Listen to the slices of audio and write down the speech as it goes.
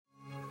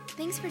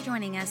Thanks for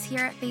joining us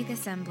here at Faith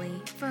Assembly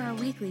for our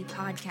weekly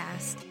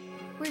podcast.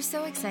 We're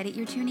so excited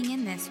you're tuning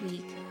in this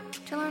week.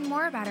 To learn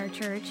more about our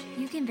church,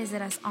 you can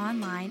visit us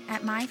online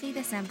at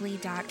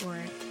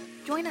myfaithassembly.org.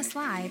 Join us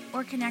live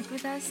or connect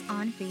with us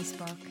on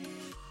Facebook.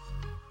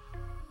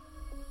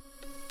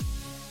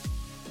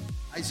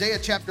 Isaiah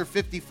chapter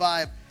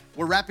 55,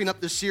 we're wrapping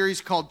up the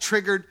series called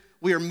Triggered.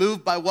 We are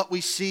moved by what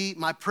we see.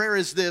 My prayer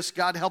is this: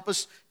 God, help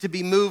us to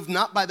be moved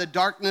not by the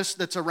darkness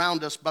that's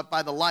around us, but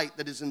by the light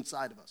that is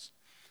inside of us.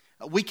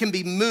 We can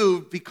be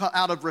moved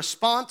out of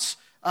response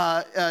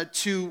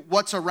to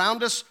what's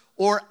around us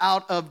or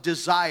out of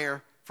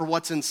desire for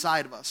what's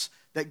inside of us.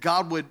 That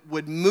God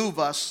would move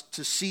us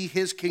to see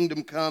His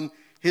kingdom come,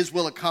 His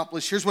will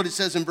accomplished. Here's what it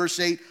says in verse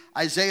 8,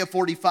 Isaiah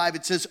 45.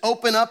 It says,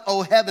 "Open up,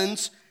 O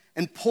heavens,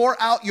 and pour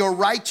out your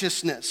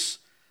righteousness.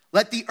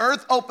 Let the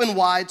earth open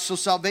wide so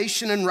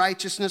salvation and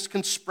righteousness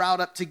can sprout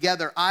up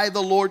together. I,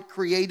 the Lord,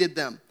 created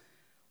them.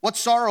 What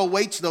sorrow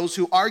awaits those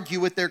who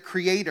argue with their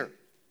creator?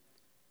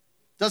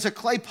 Does a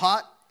clay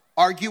pot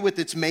argue with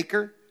its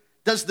maker?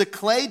 Does the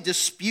clay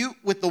dispute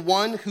with the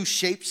one who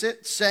shapes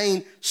it,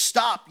 saying,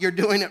 'Stop, you're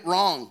doing it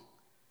wrong'?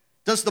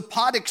 Does the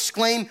pot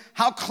exclaim,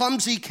 'How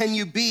clumsy can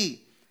you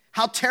be?'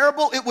 How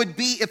terrible it would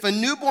be if a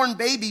newborn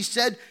baby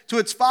said to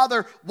its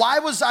father, 'Why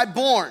was I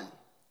born?'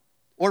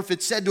 Or if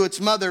it said to its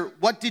mother,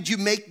 'What did you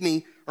make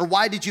me?' Or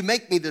 'Why did you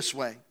make me this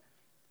way?'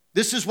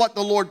 This is what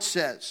the Lord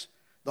says,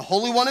 the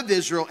Holy One of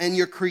Israel and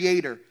your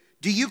Creator.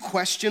 Do you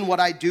question what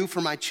I do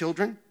for my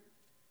children?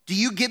 Do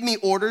you give me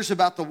orders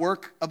about the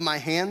work of my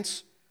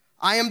hands?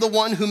 I am the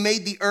one who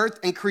made the earth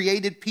and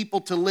created people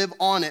to live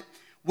on it.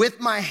 With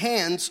my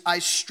hands I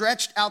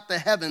stretched out the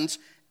heavens,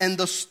 and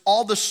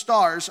all the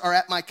stars are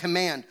at my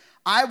command.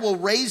 I will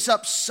raise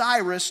up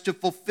Cyrus to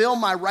fulfill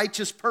my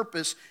righteous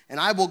purpose, and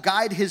I will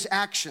guide his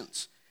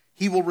actions.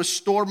 He will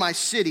restore my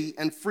city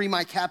and free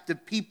my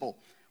captive people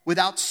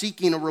without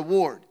seeking a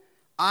reward.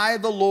 I,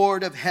 the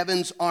Lord of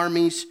heaven's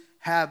armies,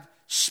 have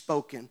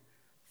spoken."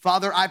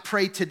 Father, I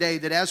pray today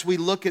that as we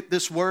look at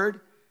this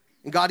word,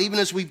 and God, even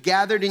as we've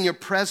gathered in your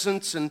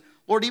presence, and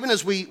Lord, even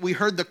as we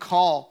heard the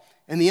call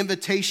and the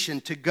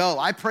invitation to go,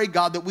 I pray,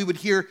 God, that we would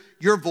hear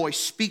your voice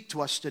speak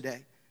to us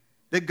today.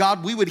 That,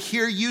 God, we would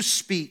hear you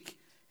speak,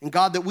 and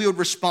God, that we would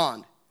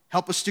respond.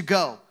 Help us to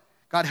go.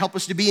 God, help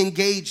us to be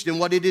engaged in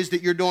what it is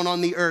that you're doing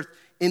on the earth.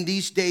 In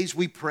these days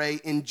we pray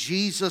in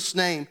Jesus'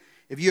 name.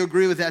 If you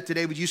agree with that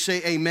today, would you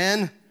say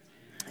amen?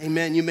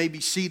 Amen. You may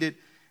be seated.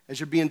 As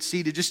you're being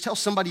seated, just tell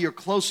somebody you're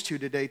close to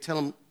today, tell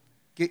them,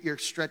 get your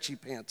stretchy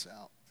pants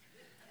out.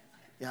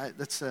 Yeah,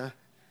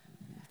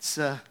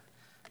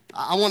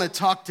 I want to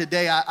talk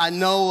today. I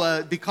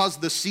know because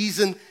of the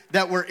season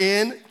that we're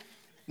in,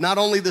 not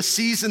only the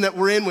season that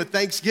we're in with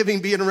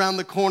Thanksgiving being around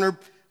the corner,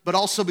 but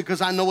also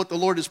because I know what the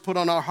Lord has put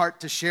on our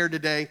heart to share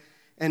today.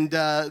 And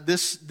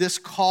this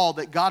call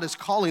that God is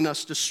calling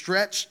us to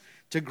stretch,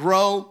 to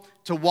grow,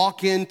 to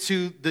walk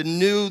into the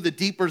new, the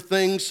deeper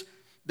things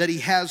that He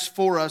has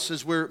for us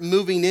as we're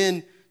moving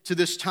in to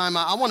this time.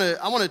 I want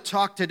to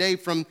talk today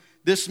from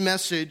this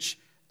message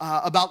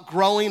about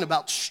growing,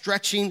 about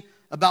stretching,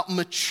 about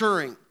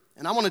maturing.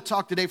 And I want to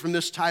talk today from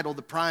this title,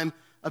 The Prime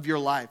of Your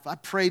Life. I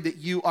pray that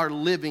you are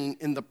living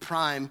in the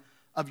prime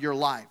of your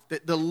life.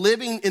 That the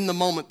living in the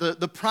moment,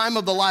 the prime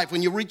of the life.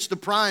 When you reach the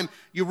prime,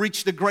 you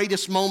reach the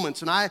greatest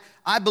moments. And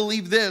I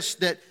believe this,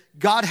 that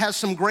God has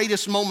some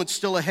greatest moments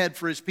still ahead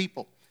for His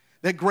people.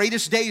 That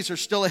greatest days are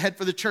still ahead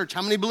for the church.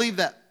 How many believe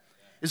that?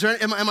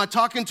 Am I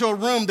talking to a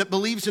room that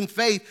believes in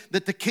faith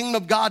that the kingdom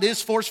of God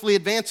is forcefully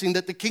advancing,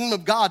 that the kingdom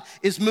of God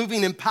is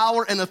moving in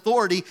power and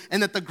authority,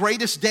 and that the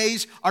greatest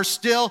days are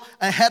still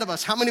ahead of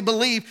us? How many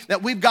believe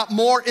that we've got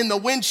more in the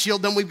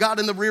windshield than we've got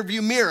in the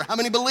rearview mirror? How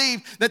many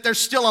believe that there's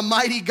still a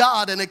mighty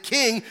God and a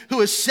king who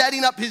is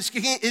setting up his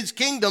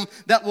kingdom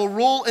that will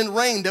rule and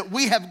reign, that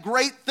we have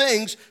great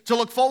things to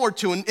look forward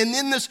to? And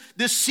in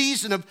this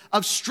season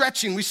of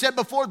stretching, we said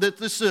before that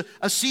this is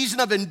a season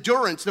of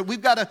endurance, that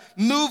we've got to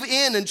move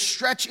in and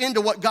stretch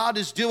into what God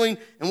is doing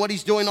and what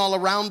He's doing all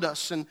around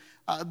us. And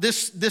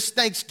this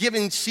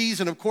Thanksgiving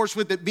season, of course,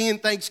 with it being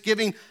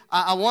Thanksgiving,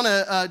 I want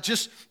to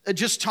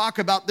just talk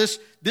about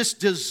this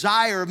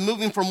desire of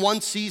moving from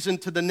one season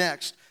to the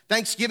next.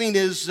 Thanksgiving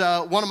is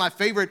one of my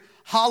favorite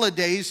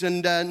holidays,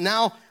 and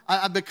now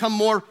I've become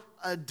more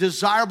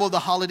desirable of the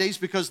holidays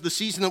because the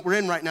season that we're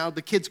in right now,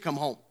 the kids come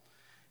home.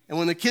 And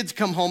when the kids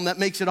come home, that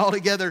makes it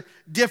altogether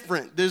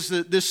different. There's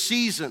this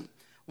season.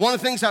 One of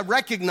the things I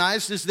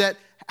recognized is that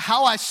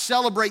how I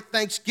celebrate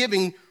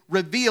Thanksgiving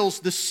reveals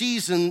the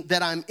season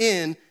that I'm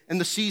in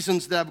and the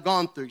seasons that I've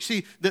gone through.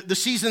 See, the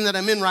season that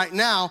I'm in right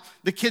now,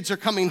 the kids are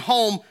coming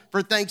home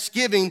for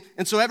Thanksgiving,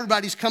 and so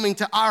everybody's coming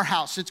to our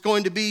house. It's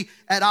going to be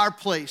at our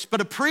place.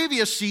 But a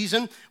previous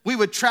season, we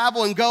would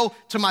travel and go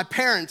to my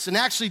parents. And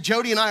actually,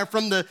 Jody and I are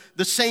from the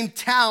same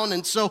town,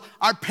 and so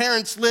our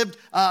parents lived,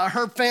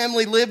 her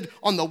family lived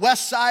on the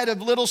west side of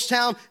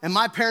Littlestown, and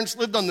my parents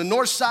lived on the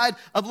north side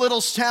of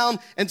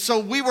Littlestown. And so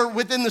we were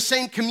within the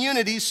same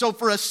community. So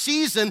for a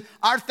season,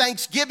 our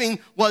Thanksgiving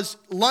was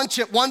lunch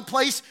at one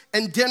place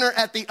and dinner dinner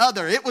at the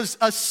other. It was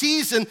a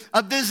season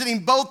of visiting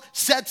both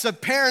sets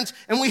of parents,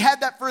 and we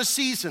had that for a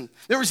season.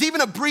 There was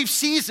even a brief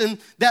season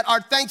that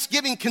our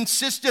Thanksgiving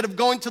consisted of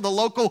going to the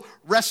local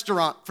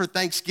restaurant for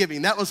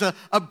Thanksgiving. That was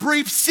a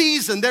brief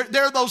season.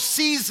 There are those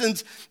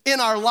seasons in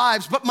our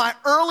lives. But my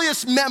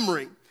earliest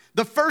memory,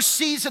 the first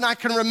season I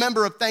can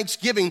remember of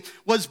Thanksgiving,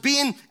 was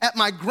being at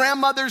my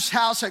grandmother's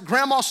house at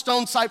Grandma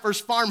Stone Cypher's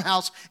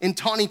farmhouse in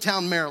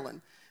Taneytown,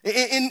 Maryland.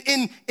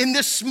 In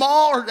this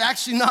small, or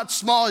actually not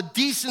small, a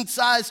decent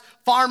sized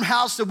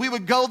farmhouse that we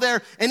would go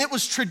there, and it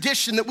was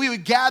tradition that we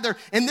would gather.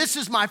 And this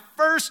is my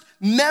first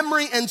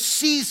memory and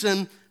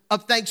season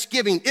of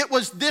Thanksgiving. It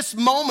was this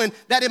moment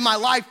that in my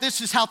life,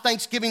 this is how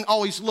Thanksgiving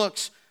always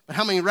looks. But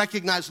how many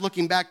recognize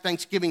looking back,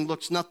 Thanksgiving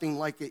looks nothing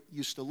like it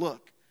used to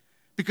look?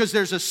 Because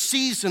there's a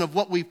season of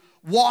what we've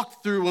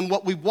walked through and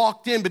what we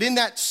walked in. But in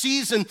that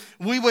season,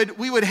 we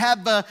would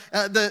have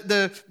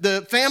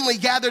the family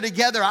gather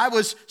together. I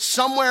was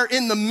somewhere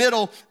in the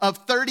middle of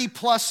 30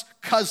 plus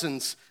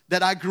cousins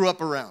that I grew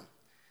up around.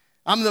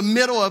 I'm in the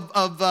middle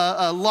of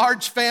a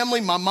large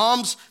family. My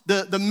mom's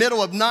the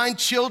middle of 9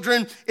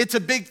 children. It's a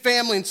big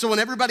family. And so when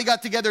everybody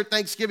got together at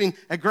Thanksgiving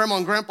at Grandma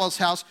and Grandpa's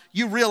house,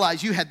 you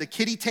realize you had the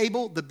kiddie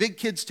table, the big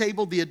kids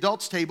table, the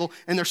adults table,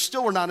 and there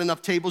still were not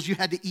enough tables. You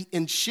had to eat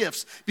in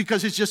shifts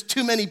because it's just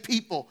too many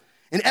people.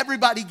 And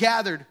everybody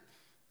gathered.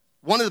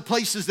 One of the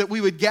places that we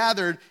would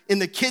gather in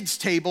the kids'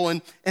 table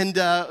and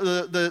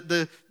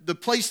the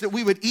place that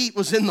we would eat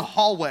was in the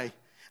hallway.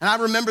 And I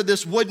remember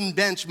this wooden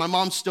bench. My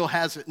mom still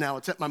has it now.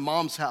 It's at my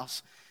mom's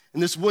house.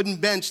 And this wooden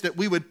bench that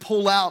we would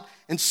pull out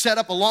and set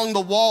up along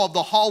the wall of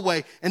the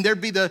hallway. And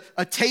there'd be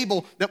a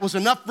table that was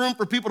enough room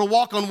for people to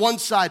walk on one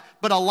side,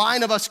 but a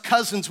line of us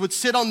cousins would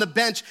sit on the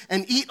bench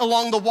and eat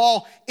along the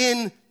wall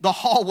in the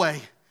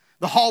hallway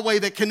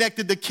that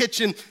connected the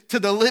kitchen to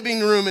the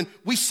living room. And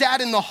we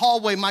sat in the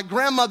hallway. My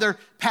grandmother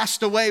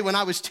passed away when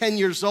I was 10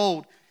 years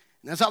old.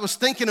 And as I was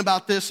thinking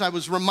about this, I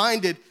was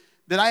reminded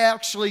that I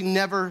actually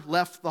never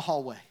left the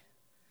hallway.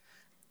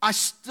 I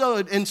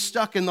stood and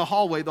stuck in the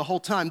hallway the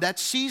whole time. That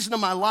season of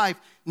my life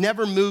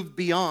never moved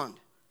beyond.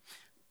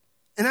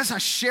 And as I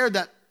shared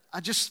that, I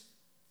just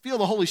feel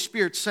the Holy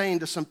Spirit saying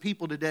to some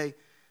people today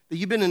that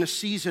you've been in a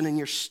season and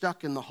you're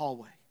stuck in the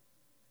hallway.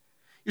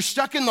 You're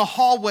stuck in the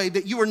hallway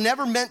that you were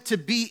never meant to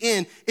be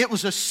in. It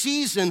was a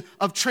season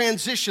of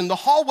transition. The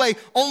hallway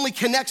only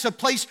connects a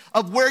place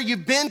of where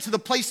you've been to the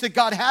place that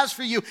God has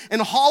for you. And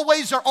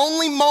hallways are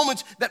only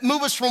moments that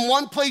move us from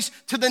one place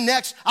to the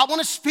next. I want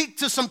to speak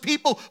to some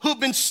people who've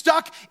been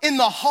stuck in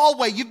the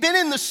hallway. You've been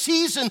in the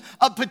season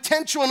of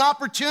potential and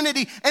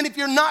opportunity. And if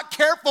you're not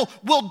careful,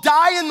 we'll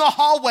die in the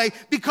hallway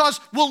because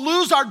we'll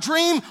lose our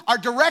dream, our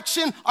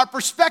direction, our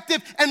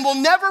perspective, and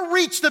we'll never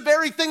reach the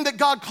very thing that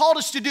God called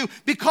us to do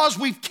because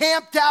we've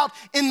camped out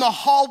in the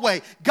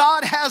hallway.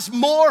 God has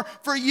more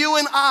for you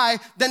and I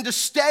than to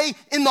stay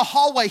in the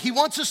hallway. He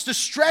wants us to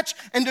stretch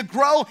and to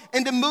grow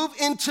and to move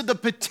into the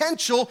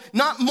potential,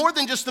 not more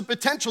than just the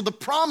potential, the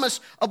promise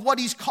of what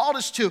He's called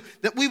us to,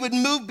 that we would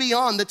move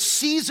beyond, that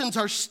seasons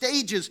are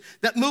stages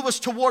that move us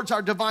towards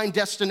our divine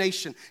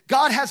destination.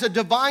 God has a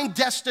divine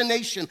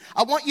destination.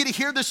 I want you to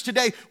hear this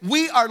today.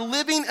 We are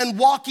living and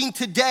walking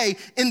today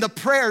in the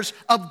prayers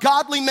of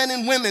godly men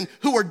and women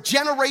who are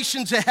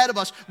generations ahead of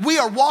us. We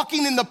are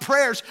walking in the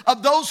prayers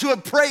of those who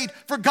have prayed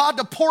for God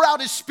to pour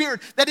out His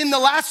Spirit, that in the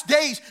last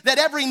days, that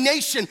every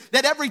nation,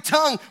 that every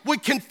tongue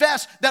would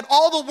confess, that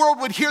all the world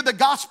would hear the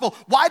gospel.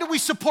 Why do we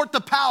support the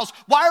PALs?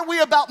 Why are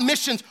we about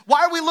missions?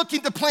 Why are we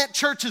looking to plant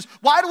churches?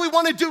 Why do we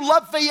want to do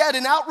Lafayette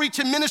and outreach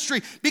and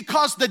ministry?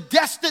 Because the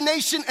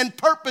destination and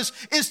purpose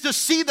is to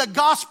see the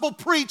gospel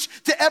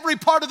preached to every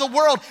part of the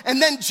world,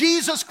 and then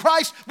Jesus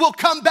Christ will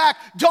come back.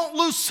 Don't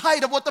lose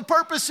sight of what the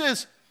purpose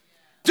is.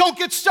 Don't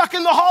get stuck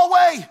in the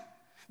hallway.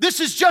 This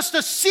is just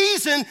a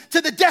season to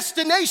the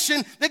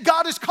destination that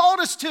God has called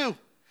us to.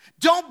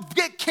 Don't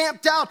get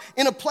camped out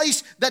in a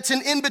place that's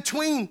an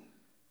in-between.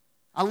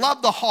 I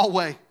love the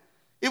hallway.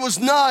 It was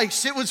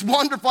nice. It was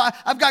wonderful.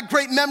 I've got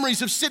great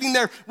memories of sitting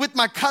there with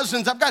my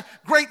cousins. I've got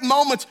great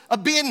moments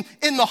of being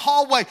in the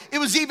hallway. It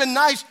was even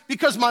nice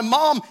because my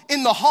mom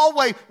in the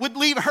hallway would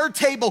leave her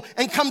table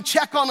and come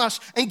check on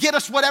us and get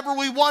us whatever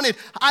we wanted.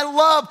 I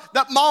love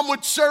that mom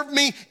would serve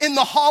me in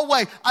the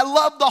hallway. I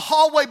love the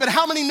hallway, but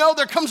how many know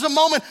there comes a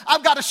moment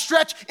I've got to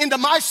stretch into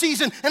my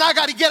season and I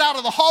got to get out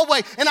of the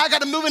hallway and I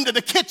got to move into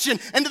the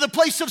kitchen and to the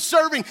place of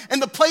serving and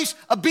the place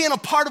of being a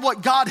part of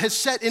what God has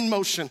set in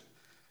motion.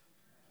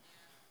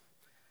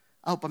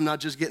 I hope I'm not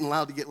just getting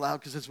loud to get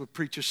loud because that's what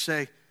preachers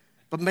say.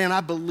 But man,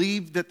 I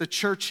believe that the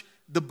church,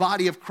 the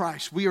body of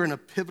Christ, we are in a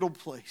pivotal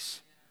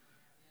place.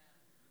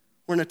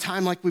 We're in a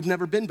time like we've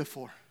never been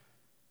before.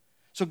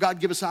 So God,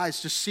 give us eyes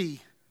to see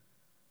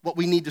what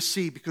we need to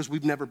see because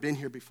we've never been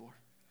here before.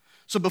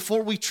 So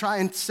before we try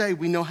and say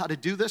we know how to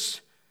do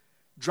this,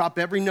 drop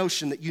every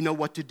notion that you know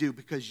what to do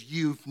because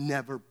you've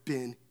never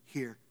been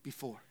here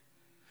before.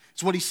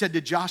 It's what He said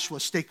to Joshua,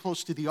 stay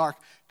close to the ark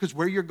because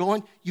where you're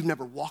going, you've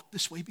never walked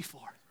this way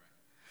before.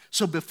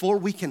 So before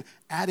we can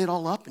add it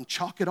all up and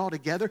chalk it all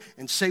together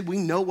and say we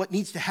know what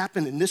needs to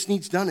happen and this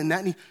needs done and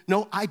that needs,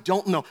 no, I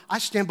don't know. I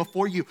stand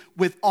before you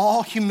with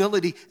all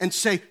humility and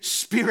say,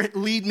 Spirit,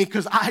 lead me,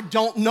 because I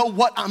don't know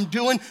what I'm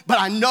doing,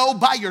 but I know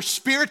by your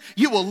Spirit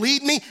you will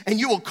lead me and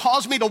you will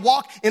cause me to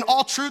walk in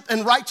all truth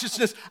and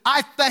righteousness.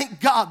 I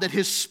thank God that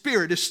his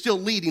Spirit is still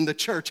leading the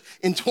church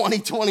in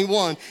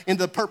 2021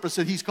 into the purpose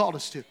that he's called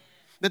us to.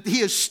 That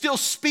he is still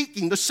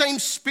speaking, the same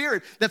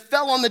Spirit that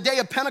fell on the day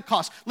of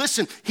Pentecost.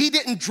 Listen, he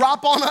didn't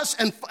drop on us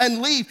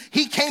and leave.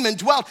 He came and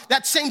dwelt.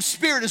 That same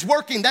Spirit is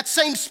working. That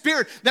same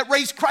Spirit that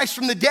raised Christ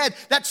from the dead,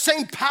 that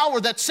same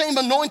power, that same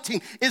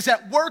anointing is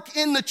at work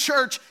in the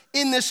church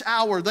in this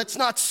hour. Let's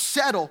not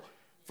settle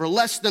for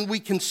less than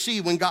we can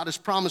see when God has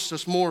promised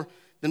us more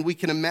than we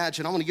can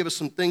imagine. I want to give us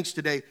some things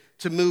today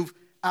to move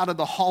out of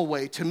the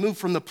hallway, to move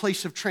from the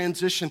place of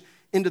transition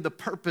into the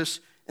purpose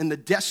and the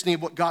destiny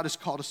of what God has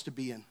called us to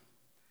be in.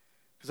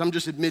 Because I'm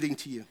just admitting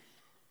to you,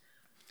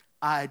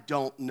 I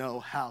don't know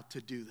how to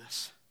do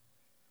this.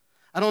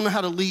 I don't know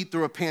how to lead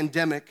through a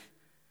pandemic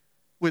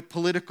with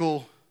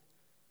political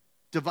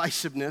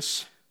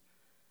divisiveness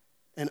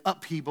and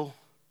upheaval.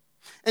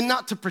 And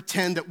not to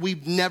pretend that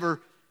we've never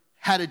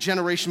had a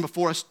generation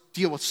before us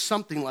deal with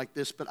something like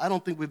this, but I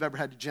don't think we've ever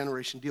had a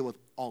generation deal with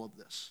all of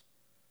this.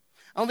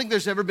 I don't think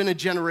there's ever been a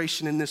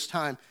generation in this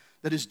time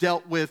that has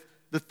dealt with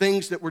the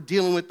things that we're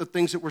dealing with, the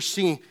things that we're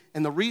seeing.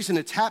 And the reason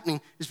it's happening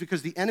is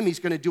because the enemy's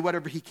going to do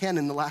whatever he can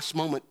in the last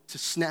moment to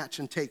snatch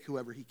and take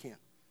whoever he can.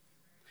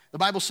 The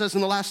Bible says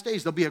in the last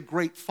days, there'll be a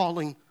great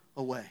falling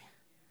away.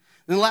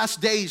 In the last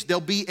days,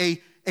 there'll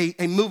be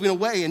a moving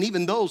away. And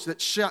even those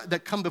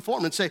that come before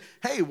him and say,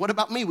 hey, what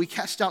about me? We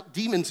cast out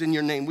demons in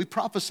your name. We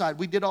prophesied.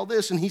 We did all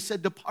this. And he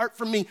said, depart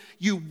from me,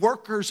 you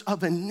workers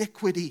of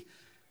iniquity.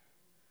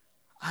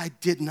 I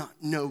did not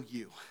know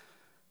you.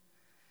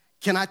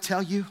 Can I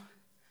tell you?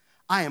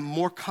 I am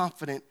more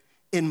confident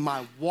in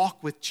my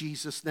walk with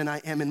Jesus than I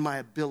am in my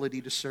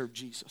ability to serve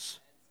Jesus.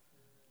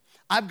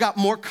 I've got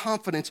more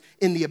confidence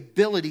in the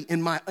ability,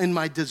 in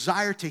my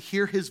desire to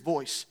hear his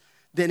voice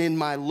than in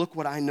my look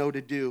what I know to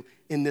do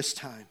in this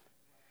time.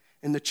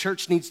 And the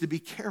church needs to be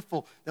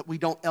careful that we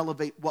don't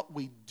elevate what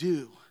we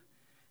do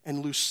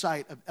and lose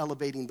sight of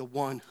elevating the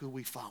one who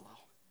we follow.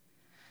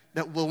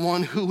 That the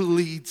one who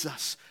leads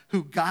us,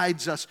 who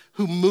guides us,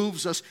 who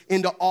moves us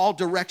into all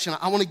direction.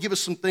 I want to give us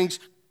some things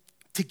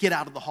to get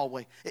out of the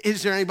hallway.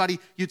 Is there anybody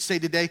you'd say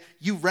today,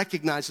 you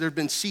recognize there have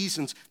been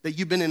seasons that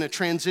you've been in a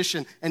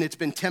transition and it's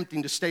been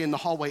tempting to stay in the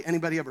hallway?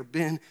 Anybody ever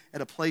been at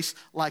a place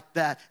like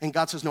that? And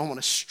God says, no, I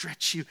want to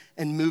stretch you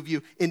and move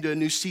you into a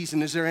new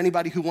season. Is there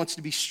anybody who wants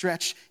to be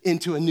stretched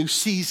into a new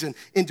season,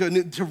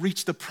 to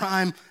reach the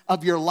prime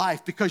of your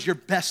life, because your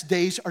best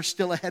days are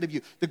still ahead of you?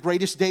 The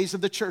greatest days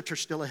of the church are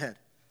still ahead.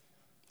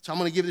 So I'm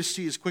going to give this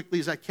to you as quickly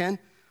as I can,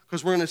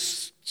 because we're going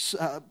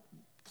to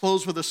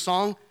close with a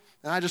song.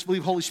 And I just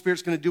believe Holy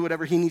Spirit's going to do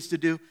whatever he needs to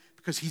do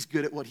because he's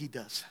good at what he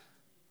does.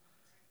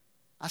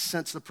 I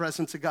sense the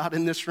presence of God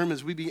in this room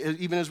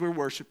even as we're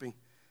worshiping.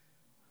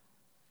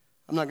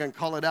 I'm not going to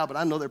call it out, but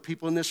I know there are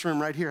people in this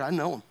room right here, I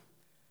know them,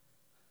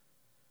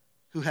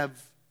 who have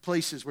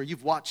places where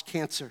you've watched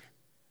cancer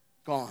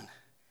gone.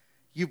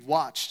 You've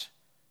watched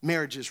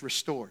marriages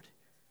restored.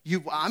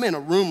 I'm in a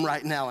room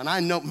right now, and I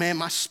know, man,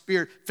 my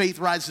spirit, faith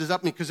rises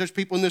up me, because there's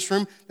people in this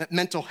room that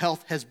mental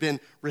health has been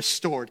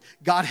restored.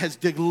 God has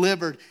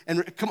delivered.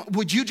 And come on,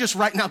 would you just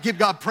right now give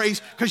God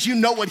praise, because you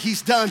know what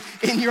he's done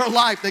in your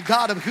life, the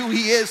God of who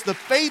he is, the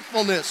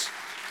faithfulness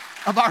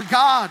of our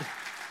God.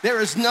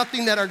 There is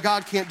nothing that our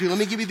God can't do. Let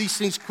me give you these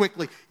things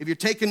quickly. If you're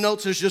taking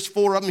notes, there's just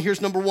 4 of them. Here's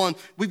number 1.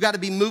 We've got to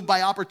be moved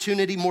by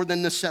opportunity more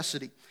than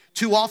necessity.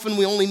 Too often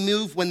we only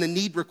move when the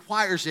need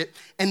requires it.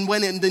 And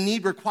when the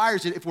need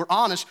requires it, if we're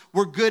honest,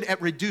 we're good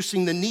at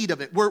reducing the need of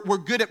it. We're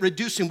good at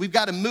reducing. We've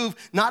got to move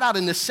not out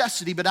of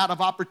necessity, but out of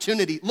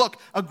opportunity. Look,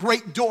 a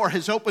great door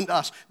has opened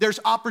us.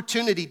 There's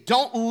opportunity.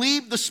 Don't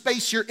leave the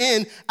space you're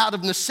in out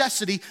of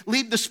necessity.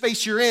 Leave the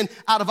space you're in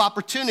out of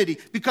opportunity.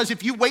 Because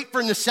if you wait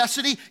for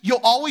necessity,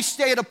 you'll always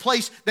stay at a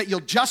place that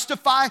you'll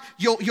justify,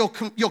 you'll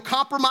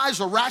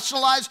compromise or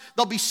rationalize.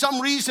 There'll be some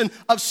reason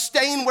of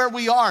staying where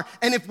we are.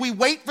 And if we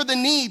wait for the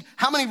need,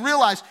 how many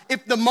realize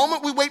if the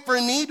moment we wait for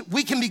a need,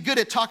 we can be good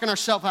at talking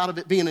ourselves out of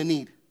it being a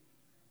need?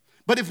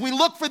 But if we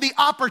look for the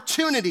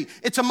opportunity,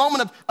 it's a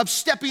moment of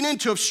stepping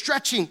into, of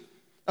stretching,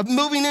 of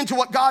moving into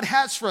what God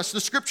has for us. The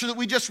scripture that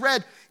we just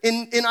read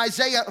in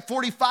Isaiah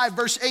 45,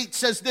 verse 8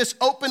 says this: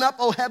 open up,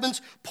 O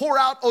heavens, pour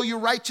out, O you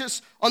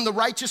righteous, on the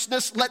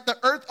righteousness. Let the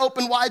earth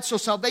open wide so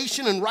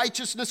salvation and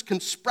righteousness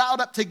can sprout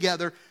up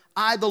together.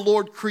 I, the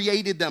Lord,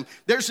 created them.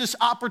 There's this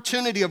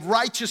opportunity of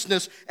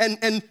righteousness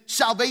and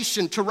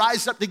salvation to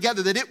rise up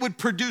together, that it would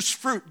produce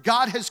fruit.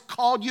 God has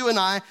called you and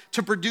I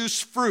to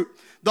produce fruit.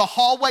 The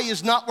hallway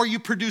is not where you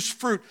produce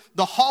fruit.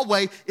 The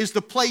hallway is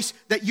the place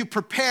that you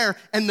prepare,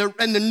 and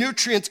the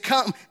nutrients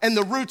come and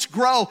the roots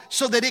grow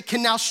so that it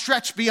can now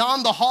stretch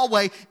beyond the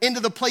hallway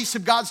into the place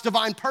of God's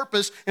divine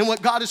purpose and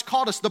what God has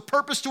called us. The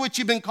purpose to which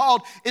you've been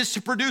called is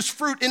to produce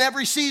fruit in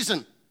every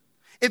season.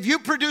 If you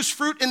produce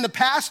fruit in the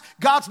past,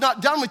 God's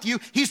not done with you.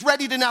 He's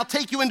ready to now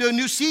take you into a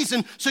new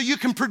season so you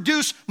can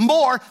produce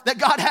more that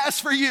God has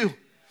for you.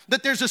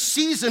 That there's a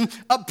season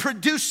of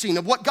producing,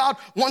 of what God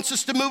wants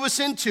us to move us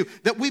into.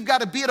 That we've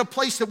got to be at a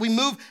place that we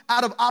move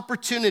out of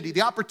opportunity,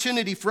 the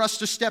opportunity for us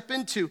to step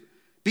into.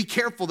 Be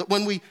careful that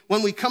when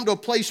we come to a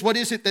place, what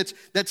is it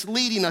that's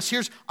leading us?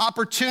 Here's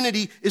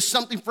opportunity is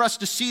something for us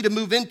to see, to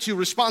move into.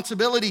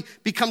 Responsibility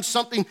becomes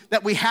something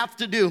that we have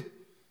to do.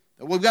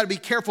 We've got to be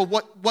careful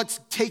what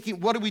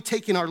are we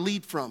taking our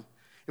lead from?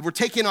 If we're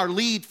taking our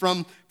lead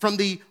from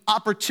the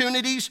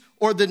opportunities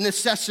or the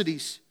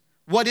necessities,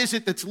 what is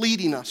it that's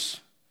leading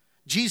us?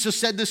 Jesus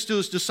said this to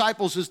his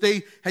disciples as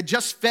they had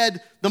just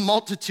fed the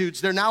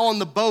multitudes. They're now on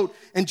the boat,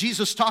 and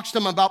Jesus talks to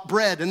them about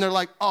bread, and they're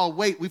like, oh,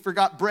 wait, we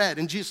forgot bread.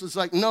 And Jesus is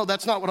like, no,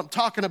 that's not what I'm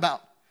talking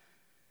about.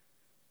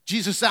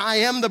 Jesus said, I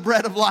am the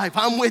bread of life.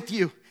 I'm with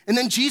you. And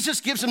then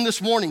Jesus gives them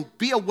this warning.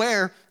 Be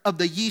aware of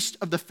the yeast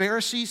of the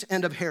Pharisees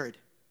and of Herod.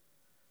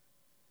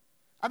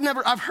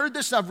 I've heard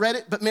this, I've read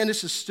it, but man,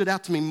 this has stood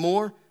out to me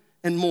more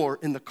and more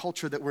in the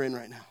culture that we're in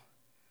right now.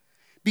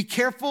 Be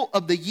careful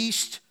of the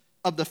yeast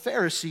of the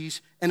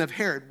Pharisees and of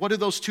Herod. What do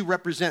those two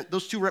represent?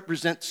 Those two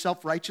represent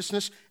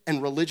self-righteousness and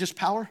religious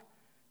power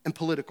and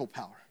political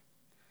power.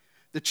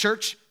 The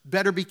church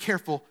better be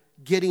careful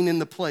getting in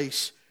the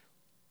place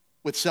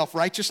with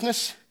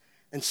self-righteousness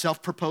and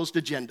self-proposed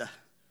agenda.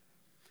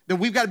 Then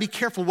we've got to be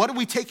careful. What are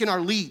we taking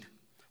our lead?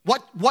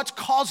 What's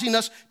causing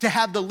us to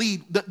have the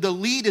lead? The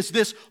lead is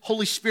this: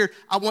 Holy Spirit,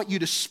 I want you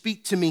to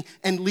speak to me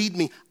and lead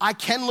me. I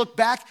can look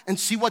back and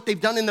see what they've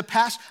done in the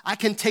past. I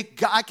can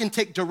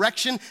take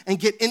direction and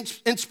get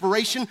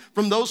inspiration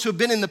from those who have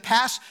been in the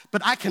past,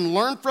 but I can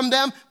learn from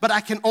them, but I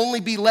can only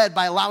be led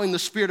by allowing the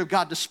Spirit of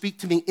God to speak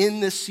to me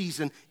in this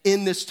season,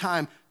 in this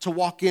time, to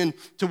walk in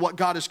to what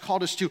God has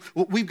called us to.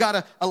 We've got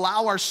to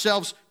allow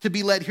ourselves to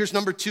be led. Here's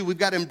number 2. We've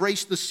got to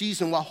embrace the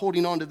season while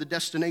holding on to the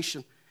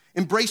destination.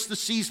 Embrace the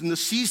season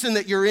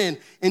that you're in.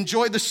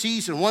 Enjoy the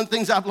season. One of the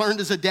things I've learned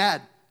as a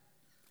dad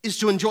is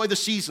to enjoy the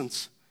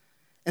seasons.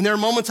 And there are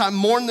moments I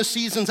mourn the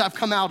seasons I've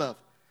come out of.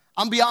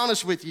 I'll be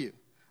honest with you.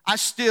 I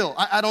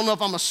don't know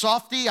if I'm a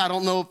softie. I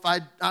don't know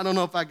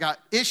if I got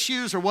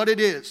issues or what it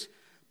is,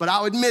 but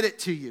I'll admit it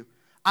to you.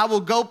 I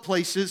will go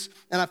places,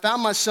 and I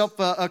found myself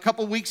a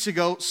couple weeks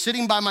ago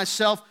sitting by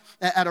myself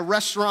at a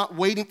restaurant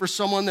waiting for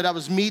someone that I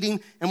was meeting.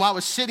 And while I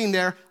was sitting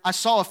there, I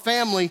saw a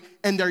family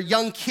and their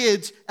young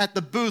kids at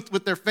the booth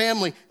with their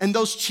family. And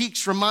those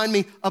cheeks remind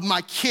me of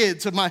my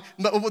kids, of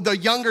the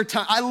younger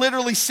time. I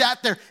literally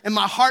sat there and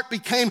my heart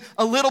became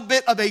a little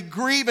bit of a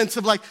grievance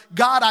of like,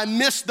 God, I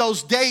miss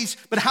those days.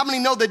 But how many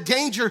know the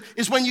danger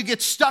is when you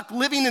get stuck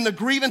living in the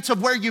grievance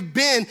of where you've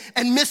been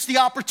and miss the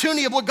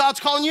opportunity of what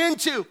God's calling you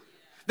into?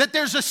 That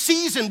there's a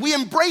season. We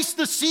embrace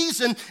the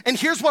season, and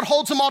here's what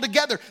holds them all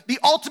together. The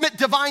ultimate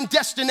divine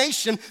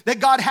destination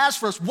that God has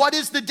for us. What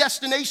is the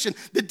destination?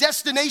 The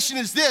destination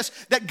is this: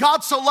 that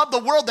God so loved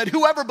the world that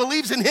whoever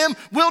believes in him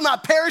will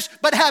not perish,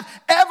 but have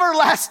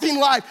everlasting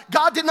life.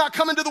 God did not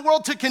come into the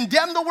world to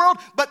condemn the world,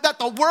 but that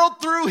the world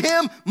through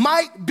him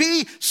might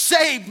be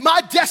saved.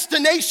 My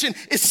destination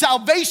is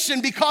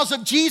salvation because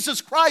of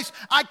Jesus Christ.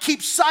 I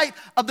keep sight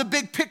of the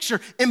big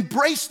picture.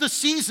 Embrace the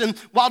season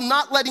while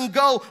not letting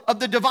go of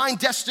the divine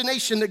destination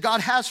that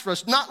God has for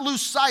us. Not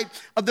lose sight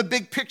of the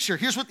big picture.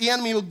 Here's what the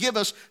enemy will give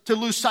us to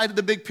lose sight of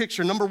the big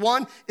picture. Number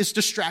 1 is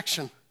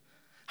distraction.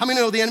 How many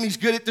know the enemy's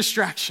good at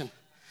distraction?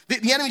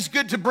 The enemy's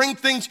good to bring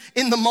things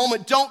in the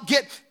moment. Don't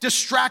get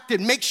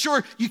distracted. Make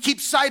sure you keep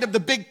sight of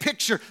the big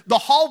picture. The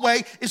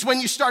hallway is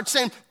when you start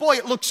saying, boy,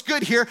 it looks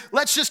good here.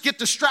 Let's just get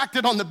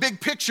distracted on the big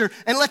picture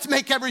and let's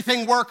make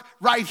everything work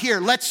right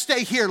here. Let's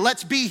stay here.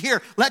 Let's be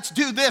here. Let's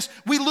do this.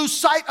 We lose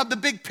sight of the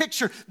big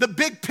picture. The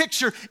big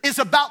picture is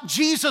about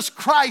Jesus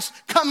Christ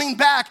coming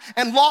back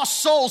and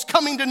lost souls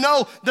coming to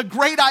know the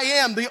great I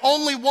am, the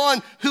only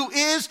one who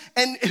is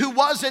and who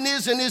was and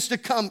is to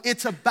come.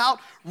 It's about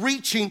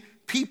reaching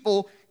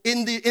people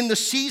in the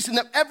season.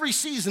 That every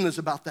season is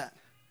about that.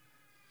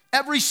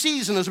 Every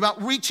season is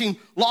about reaching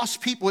lost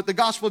people with the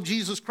gospel of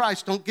Jesus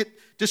Christ. Don't get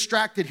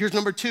distracted. Here's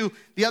number 2.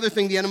 The other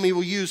thing the enemy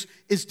will use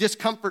is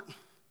discomfort.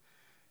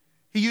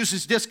 He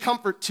uses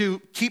discomfort to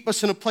keep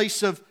us in a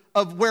place of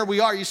where we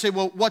are. You say,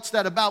 well, what's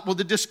that about? Well,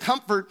 the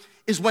discomfort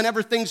is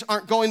whenever things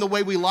aren't going the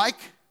way we like,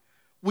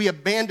 we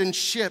abandon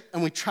ship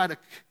and we try to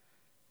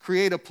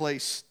create a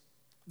place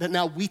that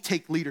now we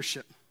take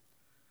leadership.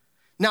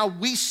 Now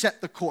we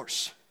set the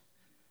course.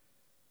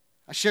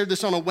 I shared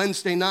this on a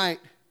Wednesday night.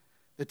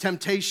 The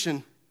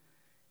temptation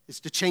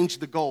is to change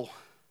the goal.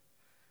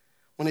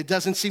 When it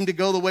doesn't seem to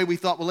go the way we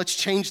thought, well, let's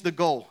change the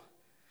goal.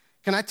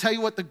 Can I tell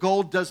you what the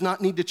goal does not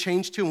need to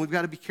change to? And we've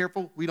got to be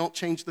careful we don't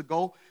change the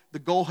goal. The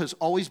goal has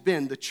always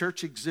been the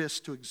church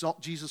exists to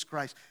exalt Jesus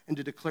Christ and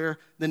to declare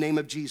the name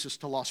of Jesus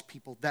to lost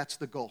people. That's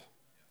the goal.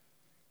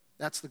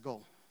 That's the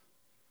goal.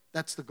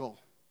 That's the goal.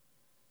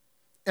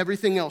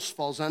 Everything else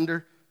falls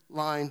under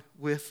line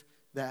with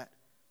that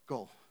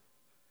goal.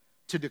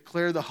 to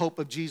declare the hope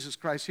of Jesus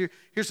Christ.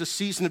 Here's a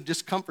season of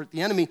discomfort.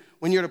 The enemy,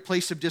 when you're at a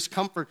place of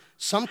discomfort,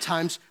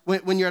 sometimes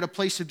when you're at a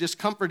place of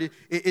discomfort,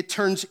 it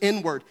turns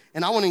inward.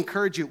 And I want to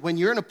encourage you, when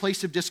you're in a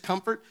place of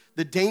discomfort,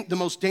 the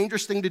most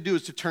dangerous thing to do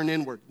is to turn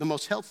inward. The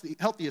most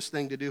healthiest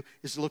thing to do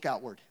is to look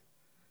outward.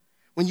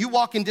 When you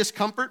walk in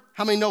discomfort,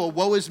 how many know a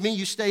woe is me?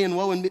 You stay in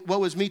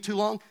woe is me too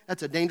long,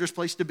 that's a dangerous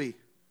place to be.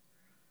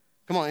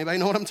 Come on, anybody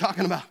know what I'm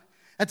talking about?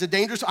 That's a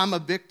dangerous, I'm a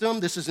victim,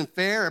 this isn't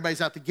fair,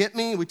 everybody's out to get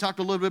me. We talked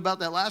a little bit about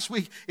that last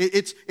week.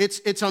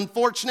 It's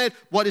unfortunate,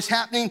 what is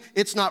happening,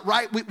 it's not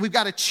right. We've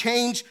got to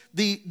change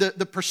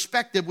the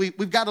perspective.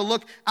 We've got to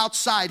look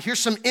outside. Here's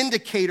some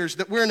indicators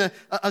that we're in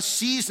a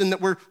season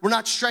that we're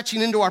not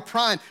stretching into our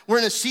prime. We're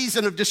in a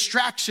season of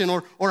distraction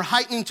or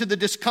heightening to the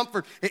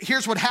discomfort.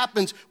 Here's what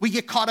happens. We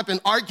get caught up in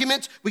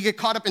arguments, we get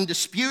caught up in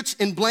disputes,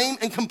 in blame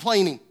and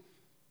complaining.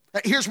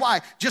 Here's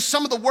why. Just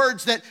some of the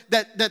words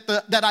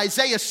that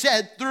Isaiah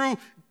said through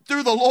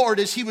the Lord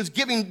as he was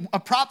giving a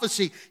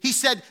prophecy. He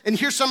said, and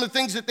here's some of the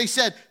things that they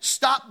said,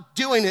 stop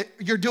doing it,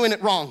 you're doing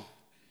it wrong.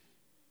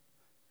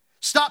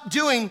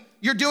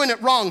 You're doing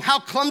it wrong. How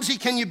clumsy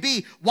can you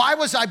be? Why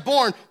was I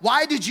born?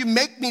 Why did you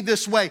make me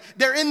this way?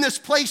 They're in this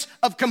place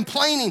of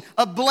complaining,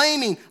 of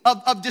blaming,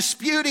 of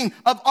disputing,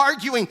 of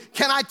arguing.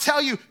 Can I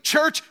tell you,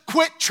 church,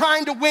 quit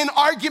trying to win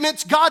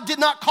arguments. God did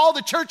not call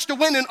the church to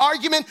win an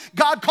argument.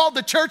 God called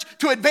the church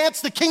to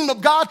advance the kingdom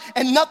of God,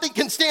 and nothing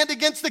can stand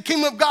against the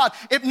kingdom of God.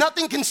 If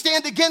nothing can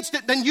stand against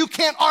it, then you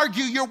can't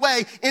argue your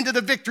way into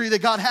the victory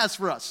that God has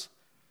for us.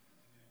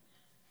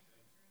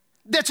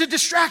 That's a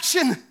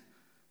distraction.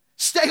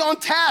 Stay on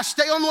task.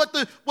 Stay on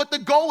what the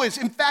goal is.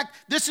 In fact,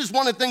 this is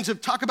one of the things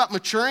of talk about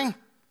maturing.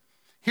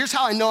 Here's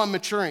how I know I'm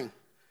maturing.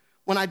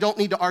 When I don't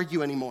need to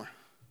argue anymore.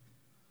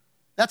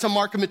 That's a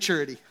mark of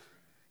maturity.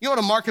 You know what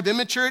a mark of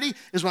immaturity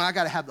is? When I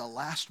got to have the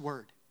last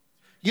word.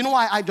 You know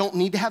why I don't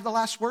need to have the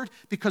last word?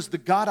 Because the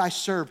God I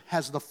serve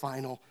has the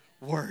final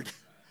word.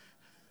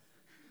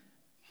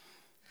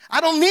 I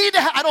don't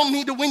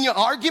need to win your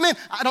argument.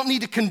 I don't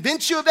need to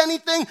convince you of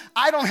anything.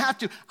 I don't have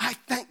to. I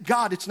thank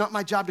God it's not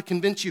my job to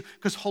convince you,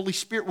 because Holy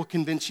Spirit will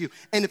convince you.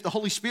 And if the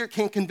Holy Spirit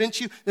can't convince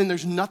you, then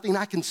there's nothing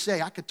I can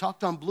say. I could talk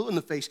Tom Blue in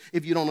the face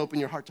if you don't open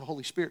your heart to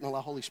Holy Spirit and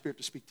allow Holy Spirit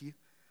to speak to you.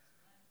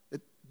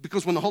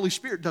 Because when the Holy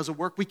Spirit does a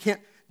work, we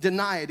can't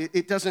deny it.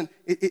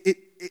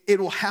 It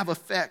will have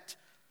effect.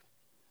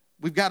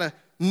 We've got to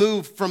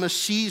move from a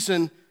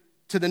season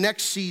to the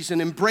next season,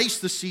 embrace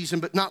the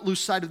season, but not lose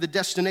sight of the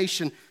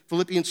destination.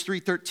 Philippians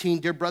 3:13,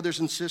 dear brothers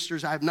and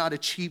sisters, I have not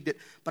achieved it,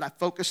 but I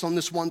focus on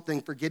this one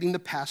thing, forgetting the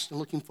past and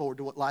looking forward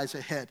to what lies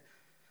ahead.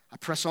 I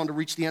press on to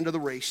reach the end of the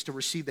race, to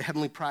receive the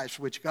heavenly prize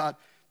for which God,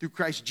 through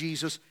Christ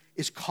Jesus,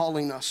 is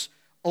calling us.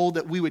 Oh,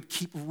 that we would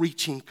keep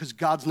reaching, because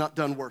God's not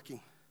done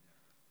working.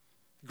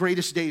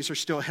 Greatest days are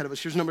still ahead of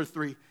us. Here's number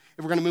 3.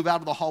 If we're going to move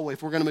out of the hallway,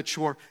 if we're going to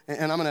mature,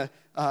 and I'm going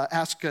to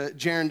ask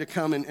Jaron to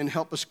come and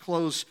help us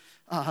close.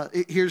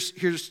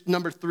 Here's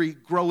number 3,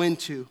 grow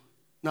into,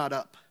 not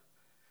up.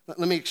 Let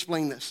me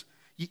explain this.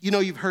 You know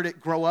you've heard it,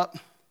 grow up.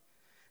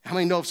 How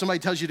many know if somebody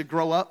tells you to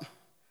grow up,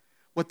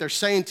 what they're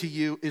saying to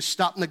you is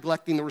stop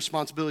neglecting the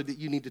responsibility that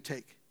you need to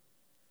take.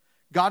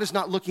 God is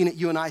not looking at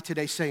you and I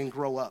today saying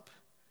grow up.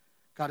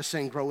 God is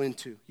saying grow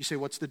into. You say,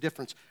 what's the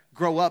difference?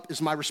 Grow up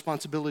is my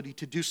responsibility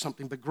to do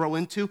something, but grow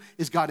into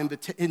is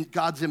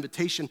God's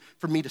invitation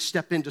for me to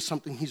step into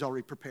something he's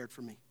already prepared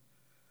for me.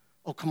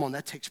 Oh, come on,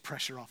 that takes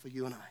pressure off of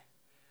you and I.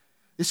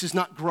 This is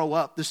not grow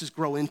up, this is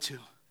grow into.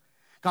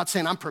 God's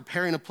saying, I'm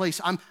preparing a place.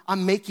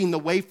 I'm making the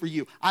way for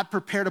you. I've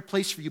prepared a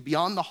place for you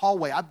beyond the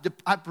hallway.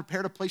 I've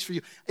prepared a place for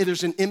you.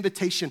 There's an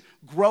invitation.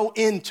 Grow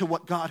into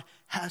what God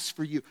has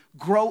for you.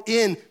 Grow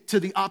into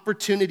the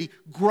opportunity.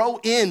 Grow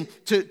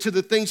into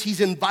the things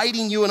he's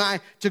inviting you and I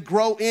to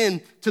grow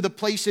in to the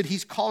place that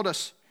he's called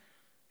us.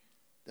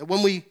 That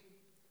when we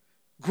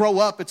grow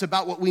up, it's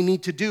about what we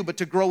need to do, but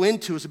to grow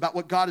into is about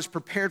what God has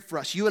prepared for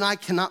us. You and I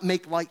cannot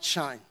make light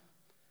shine,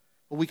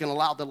 but we can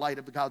allow the light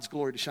of God's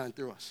glory to shine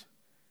through us.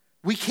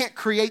 We can't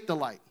create the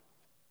light.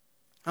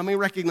 How many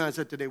recognize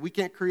that today? We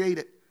can't create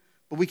it,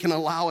 but we can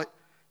allow it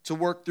to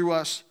work through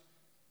us.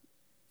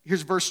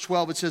 Here's verse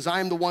 12. It says, I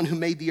am the one who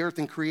made the earth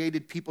and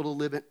created people to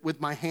live in.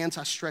 With my hands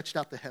I stretched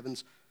out the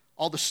heavens.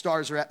 All the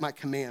stars are at my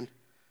command.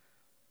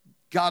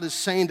 God is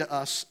saying to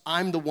us,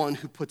 I'm the one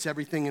who puts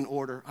everything in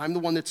order. I'm the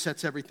one that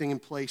sets everything in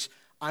place.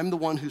 I'm the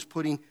one who's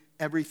putting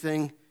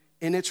everything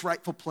in its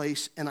rightful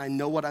place, and I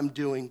know what I'm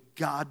doing.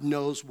 God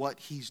knows what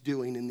he's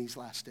doing in these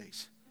last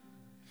days.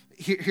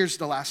 Here's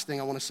the last thing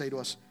I want to say to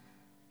us.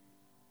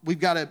 We've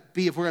got to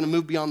be, if we're going to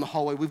move beyond the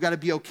hallway, we've got to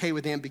be okay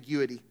with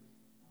ambiguity.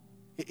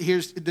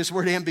 Here's this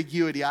word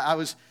ambiguity.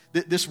 I'm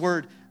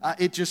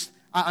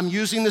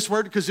using this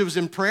word because it was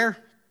in prayer.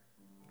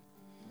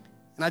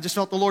 And I just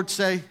felt the Lord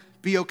say,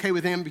 be okay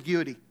with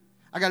ambiguity.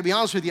 I got to be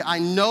honest with you. I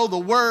know the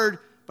word,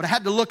 but I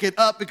had to look it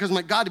up because,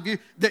 my God,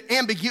 the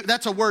ambiguity,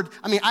 that's a word.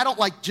 I mean, I don't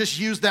like just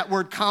use that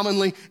word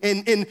commonly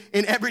in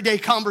everyday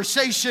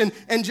conversation,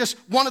 and just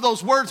one of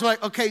those words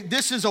like, okay,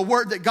 this is a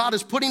word that God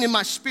is putting in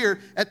my spirit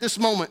at this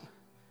moment.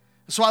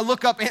 So I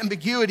look up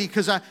ambiguity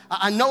because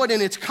I know it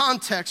in its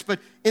context, but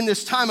in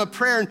this time of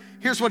prayer, and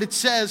here's what it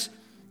says.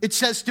 It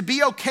says to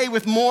be okay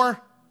with more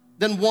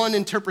than one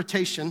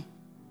interpretation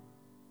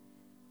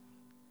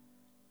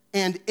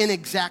and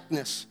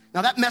inexactness.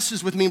 Now that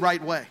messes with me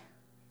right away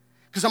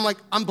because I'm like,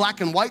 I'm black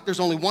and white. There's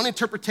only one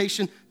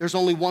interpretation. There's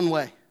only one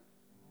way.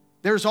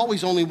 There's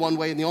always only one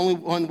way, and the only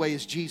one way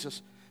is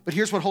Jesus. But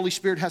here's what Holy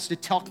Spirit has to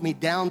talk me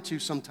down to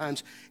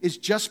sometimes, is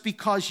just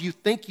because you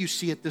think you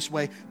see it this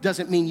way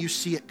doesn't mean you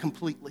see it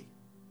completely.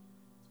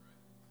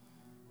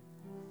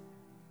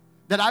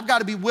 That I've got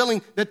to be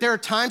willing, that there are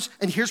times,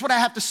 and here's what I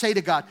have to say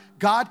to God.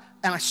 God,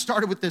 and I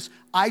started with this,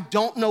 I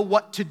don't know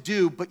what to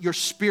do, but your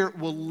Spirit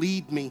will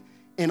lead me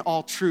in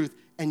all truth,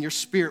 and your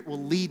Spirit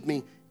will lead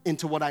me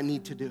into what I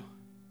need to do.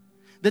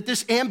 That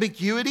this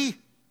ambiguity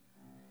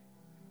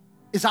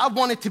is I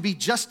want it to be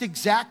just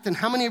exact, and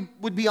how many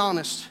would be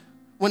honest?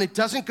 When it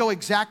doesn't go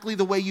exactly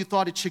the way you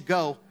thought it should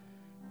go,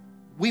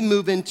 we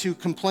move into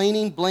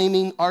complaining,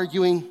 blaming,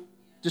 arguing,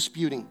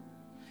 disputing.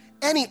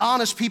 Any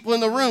honest people in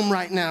the room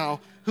right now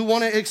who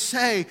want to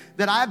say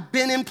that I've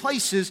been in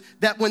places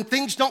that when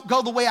things don't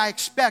go the way I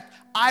expect,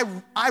 I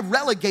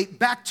relegate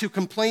back to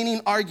complaining,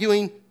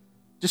 arguing,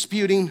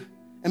 disputing,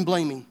 and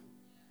blaming.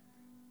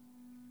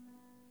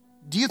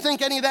 Do you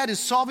think any of that is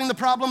solving the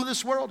problem of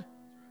this world?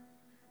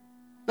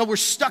 No, we're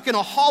stuck in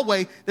a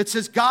hallway that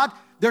says, God,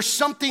 there's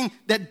something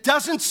that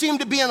doesn't seem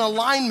to be in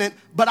alignment,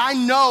 but I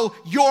know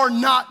you're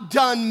not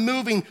done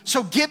moving.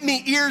 So give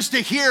me ears to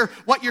hear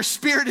what your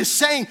Spirit is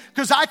saying,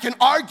 because I can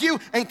argue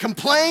and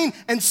complain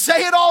and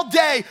say it all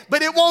day,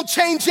 but it won't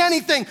change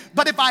anything.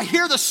 But if I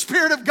hear the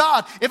Spirit of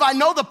God, if I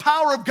know the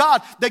power of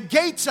God, the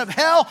gates of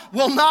hell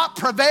will not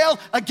prevail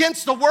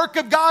against the work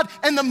of God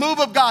and the move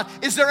of God.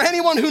 Is there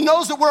anyone who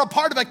knows that we're a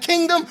part of a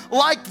kingdom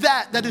like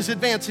that is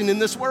advancing in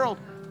this world?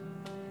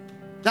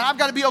 That I've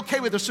got to be okay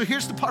with it. So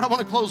here's the part I want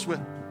to close with.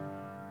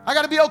 I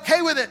got to be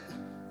okay with it.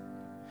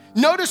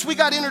 Notice we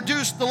got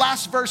introduced the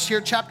last verse here,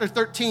 chapter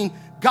 13.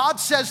 God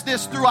says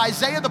this through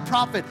Isaiah the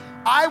prophet,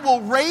 I will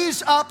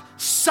raise up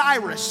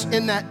Cyrus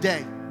in that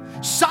day.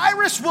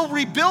 Cyrus will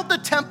rebuild the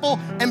temple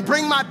and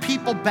bring my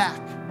people back.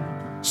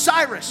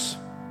 Cyrus.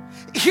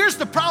 Here's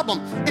the problem.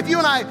 If you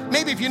and I,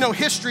 maybe if you know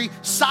history,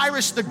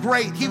 Cyrus the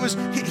Great, he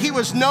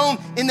was known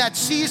in that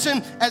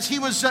season as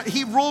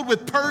he ruled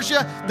with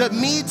Persia, the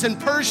Medes and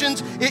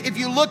Persians. If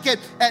you look at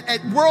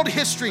world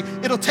history,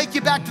 it'll take you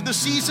back to the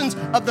seasons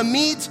of the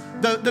Medes,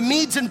 the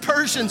Medes and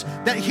Persians.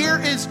 That here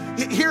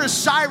is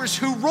Cyrus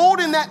who ruled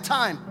in that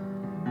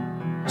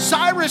time.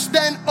 Cyrus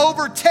then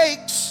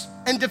overtakes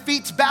and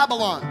defeats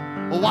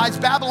Babylon. Well, why is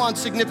Babylon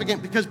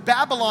significant? Because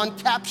Babylon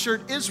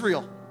captured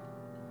Israel.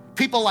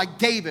 People like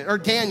David or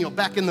Daniel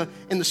back in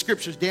the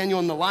scriptures, Daniel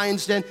in the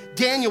lion's den.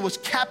 Daniel was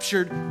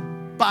captured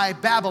by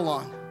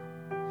Babylon.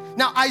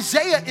 Now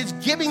Isaiah is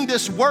giving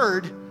this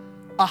word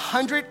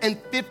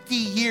 150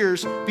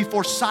 years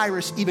before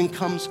Cyrus even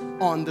comes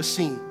on the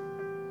scene.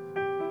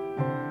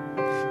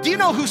 Do you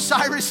know who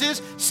Cyrus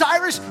is?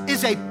 Cyrus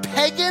is a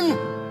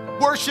pagan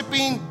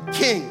worshiping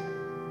king.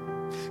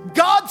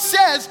 God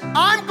says,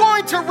 I'm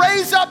going to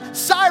raise up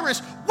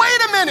Cyrus.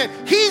 Wait a minute,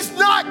 he's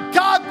not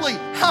godly.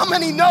 How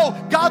many know?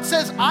 God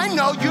says, I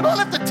know. You don't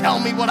have to tell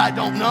me what I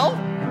don't know.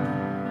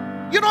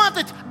 You don't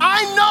have to.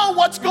 I know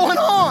what's going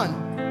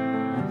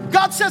on.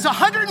 God says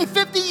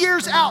 150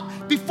 years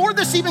out, before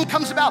this even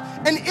comes about,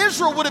 and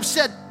Israel would have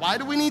said, why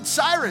do we need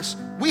Cyrus?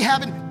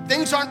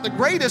 Things aren't the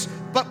greatest,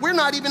 but we're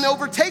not even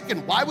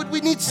overtaken. Why would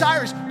we need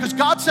Cyrus? Because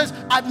God says,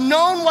 I've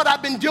known what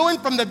I've been doing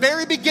from the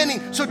very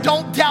beginning, so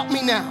don't doubt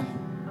me now.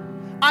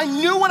 I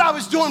knew what I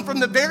was doing from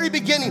the very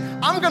beginning.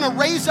 I'm going to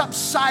raise up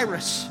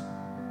Cyrus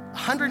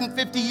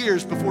 150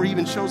 years before he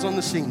even shows on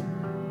the scene.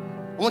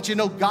 I want you to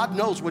know God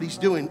knows what he's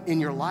doing in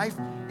your life,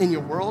 in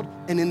your world,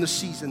 and in the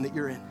season that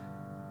you're in.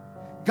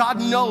 God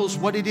knows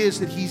what it is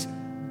that he's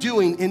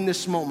doing in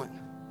this moment.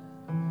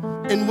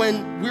 And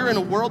when we're in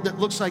a world that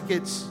looks like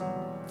it's,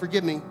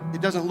 forgive me, it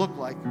doesn't look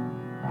like,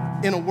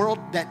 in a world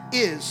that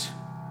is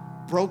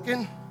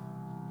broken,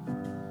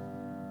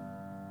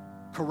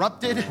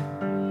 corrupted,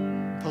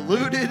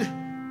 polluted,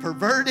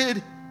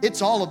 perverted,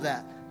 it's all of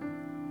that.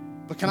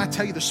 But can I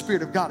tell you, the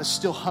Spirit of God is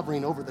still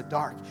hovering over the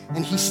dark,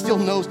 and he still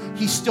knows,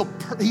 he's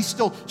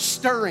still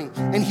stirring,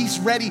 and he's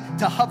ready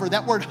to hover.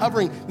 That word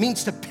hovering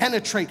means to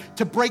penetrate,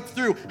 to break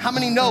through. How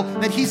many know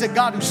that he's a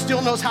God who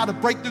still knows how to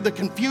break through the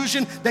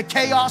confusion, the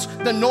chaos,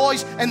 the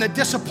noise, and the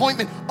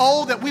disappointment?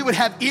 Oh, that we would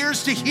have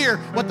ears to hear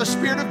what the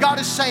Spirit of God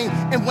is saying.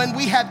 And when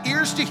we have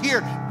ears to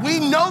hear, we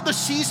know the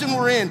season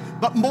we're in,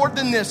 but more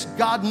than this,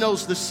 God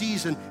knows the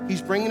season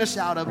he's bringing us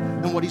out of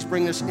and what he's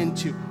bringing us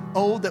into.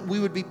 Oh, that we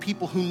would be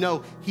people who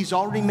know he's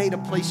already made a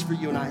place for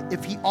you and I.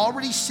 If he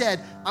already said,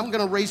 I'm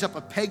going to raise up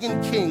a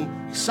pagan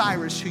king,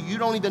 Cyrus, who you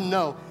don't even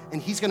know,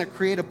 and he's going to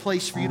create a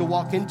place for you to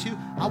walk into,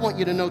 I want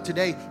you to know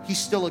today, he's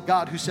still a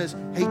God who says,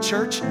 hey,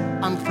 church,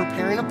 I'm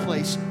preparing a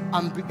place.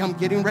 I'm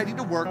getting ready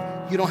to work.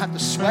 You don't have to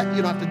sweat.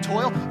 You don't have to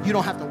toil. You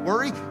don't have to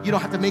worry. You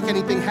don't have to make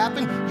anything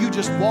happen. You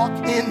just walk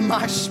in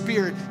my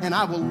Spirit, and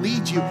I will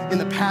lead you in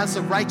the paths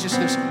of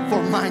righteousness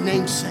for my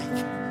name's sake.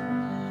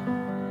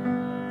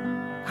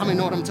 How many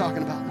know what I'm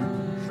talking about?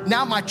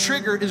 Now my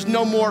trigger is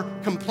no more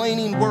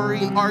complaining,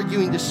 worrying,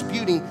 arguing,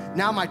 disputing.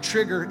 Now my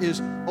trigger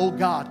is, oh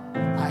God,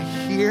 I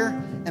hear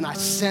and I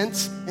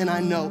sense and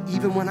I know,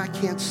 even when I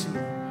can't see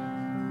it,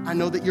 I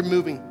know that you're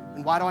moving.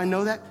 And why do I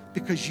know that?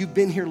 Because you've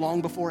been here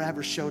long before I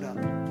ever showed up.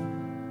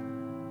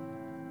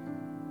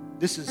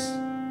 This is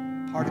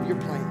part of your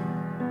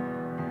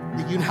plan.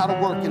 That you know how to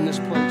work in this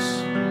place.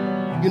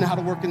 You know how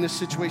to work in this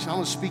situation. I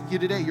want to speak to you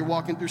today. You're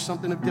walking through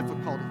something of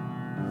difficulty.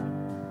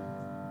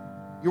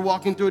 You're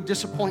walking through a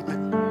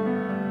disappointment.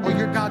 Oh,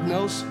 your God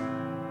knows.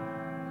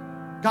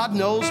 God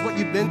knows what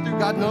you've been through.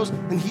 God knows.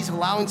 And he's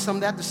allowing some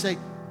of that to say,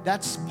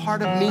 that's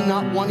part of me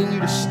not wanting you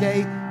to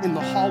stay in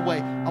the hallway.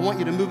 I want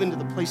you to move into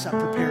the place I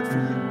prepared for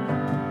you.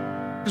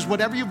 Because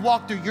whatever you've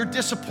walked through, your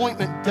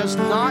disappointment does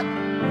not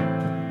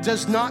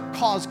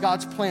cause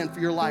God's plan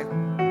for your life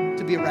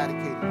to be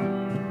eradicated.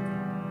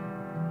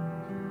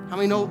 How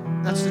many know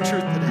that's the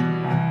truth today?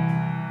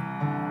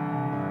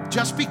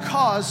 Just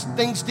because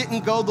things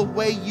didn't go the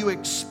way you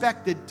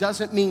expected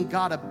doesn't mean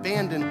God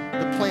abandoned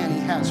the plan he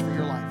has for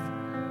your life.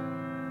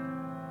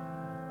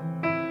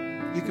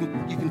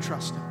 You can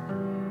trust him.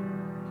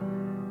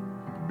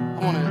 I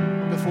want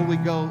to, before we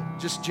go,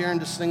 just Jaron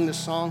to sing this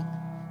song.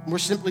 We're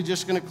simply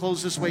just going to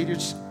close this way.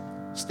 Just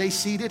stay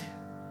seated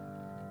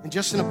and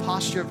just in a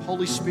posture of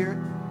Holy Spirit,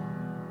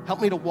 help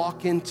me to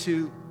walk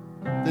into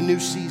the new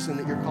season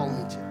that you're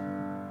calling me to.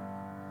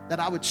 That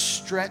I would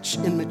stretch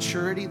in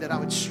maturity, that I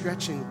would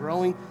stretch in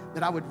growing,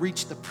 that I would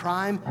reach the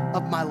prime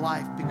of my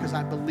life because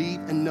I believe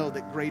and know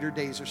that greater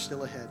days are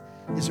still ahead.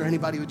 Is there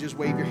anybody who would just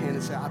wave your hand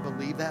and say, I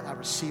believe that, I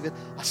receive it,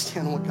 I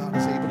stand on what God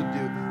is able to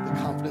do, the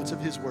confidence of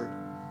his word.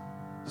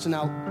 So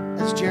now,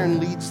 as Jaron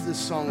leads this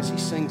song, as he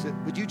sings it,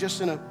 would you just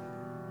in a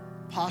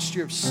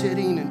posture of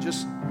sitting and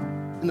just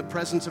in the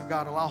presence of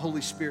God, allow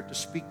Holy Spirit to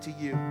speak to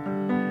you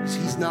because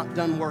he's not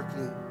done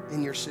working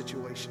in your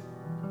situation.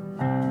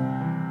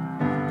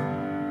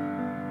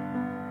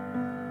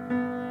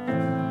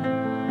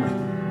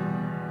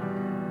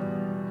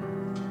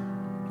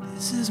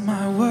 This is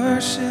my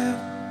worship.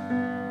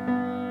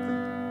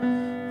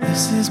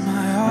 This is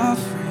my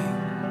offering.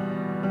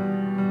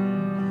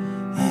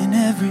 In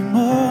every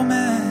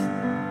moment,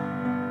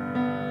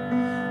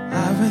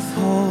 I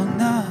withhold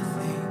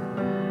nothing.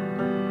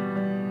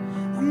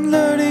 I'm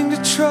learning to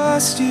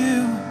trust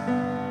you,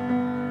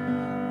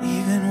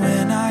 even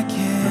when I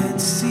can't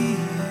see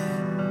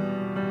it.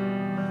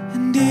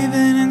 And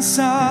even in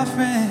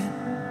suffering,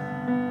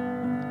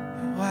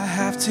 I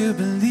have to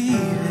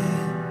believe it.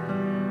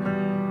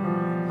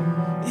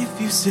 If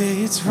you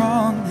say it's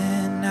wrong,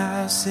 then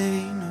I'll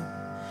say no.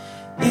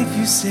 If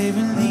you say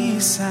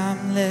release,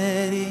 I'm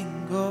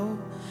letting go.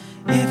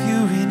 If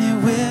you're in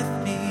it with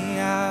me,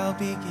 I'll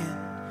begin.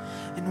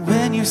 And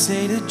when you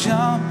say to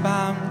jump,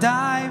 I'm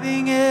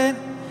diving in.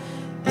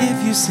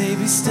 If you say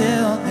be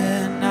still,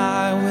 then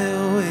I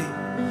will wait.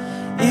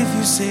 If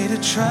you say to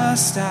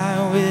trust, I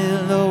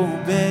will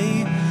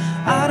obey.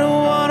 I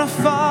don't want to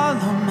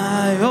follow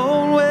my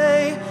own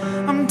way.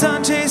 I'm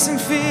done chasing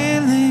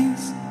feelings.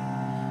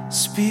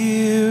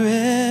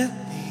 Spirit,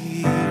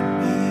 lead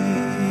me.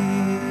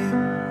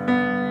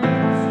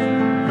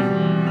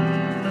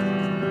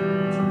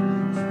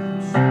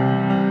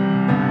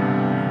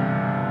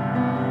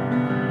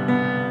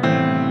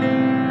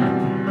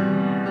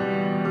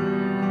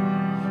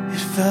 It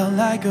felt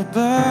like a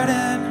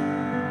burden,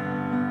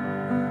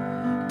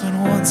 but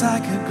once I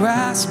could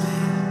grasp it,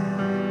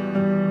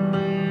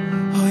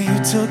 oh, you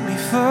took me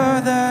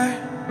further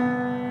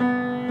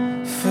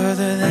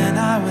than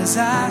I was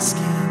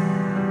asking.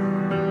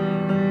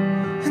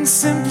 And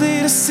simply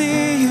to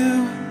see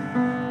you,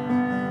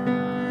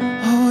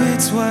 oh,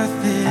 it's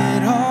worth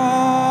it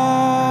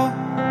all.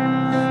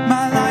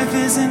 My life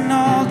is an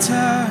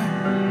altar.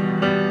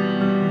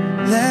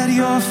 Let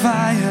your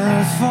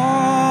fire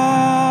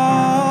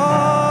fall.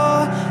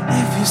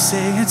 If you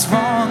say it's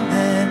wrong,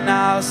 then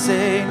I'll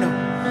say no.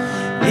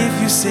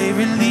 If you say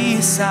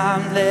release,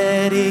 I'm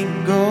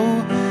letting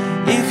go.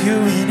 If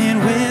you're in it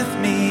with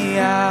me,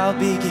 I'll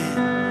begin.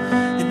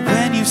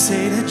 When you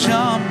say to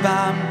jump,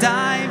 I'm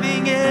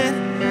diving in.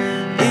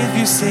 If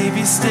you say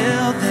be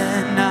still,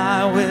 then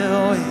I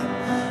will wait.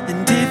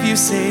 And if you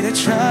say to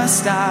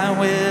trust, I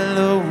will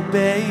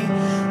obey.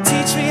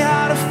 Teach me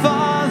how to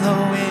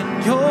follow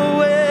in your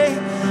way.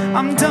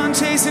 I'm done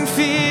chasing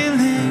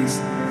feelings.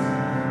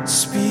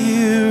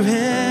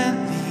 Spirit,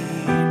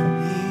 lead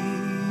me.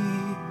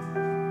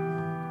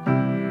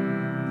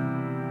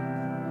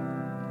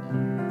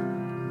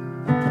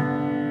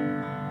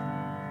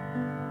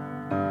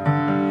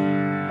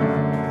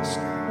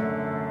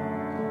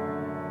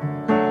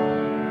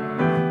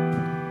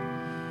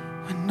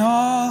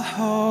 All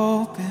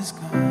hope is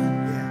gone,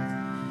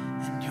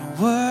 and your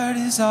word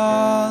is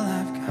all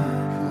I've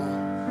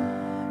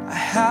got. I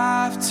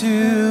have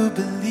to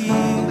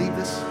believe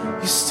this.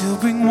 You still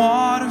bring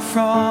water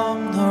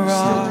from the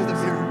rock Still do the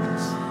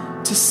miracles.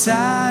 to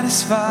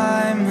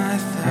satisfy my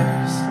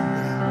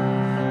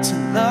thirst, to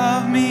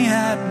love me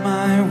at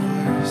my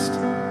worst.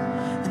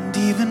 And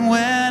even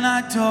when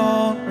I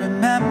don't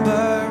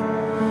remember,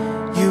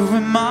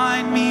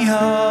 remind me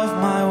of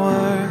my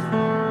worth.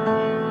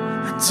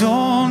 I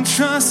don't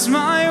trust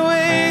my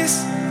ways.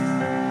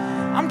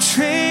 I'm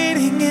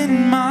trading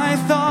in my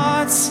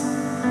thoughts.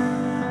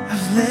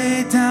 I've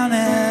laid down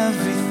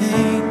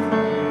everything,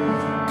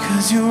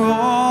 'cause you're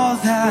all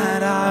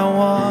that I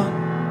want.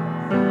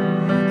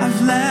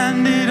 I've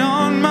landed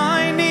on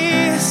my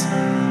knees.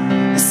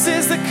 This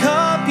is the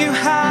cup you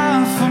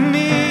have for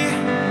me.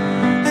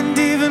 And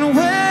even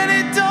when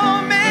it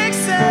don't make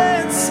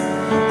sense,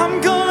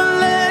 I'm gonna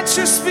let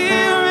your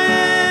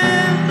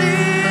spirit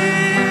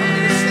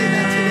lead. Say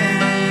that today.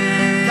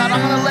 God,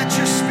 I'm gonna let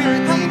your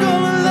spirit lead. I'm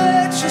gonna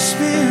let your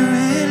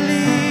spirit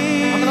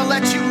lead. I'm gonna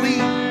let you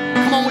lead.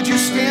 Come on, would you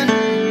stand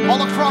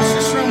all across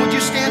this room? Would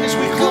you stand as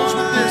we close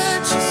with this?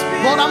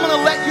 Lord, I'm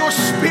gonna let your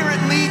spirit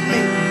lead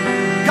me.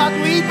 God,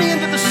 lead me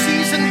into the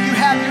season that you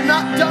have. You're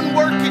not done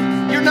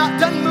working. You're not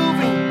done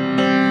moving.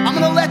 I'm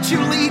gonna let you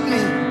lead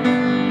me.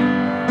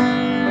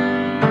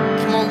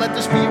 Come on, let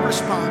this be your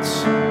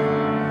response.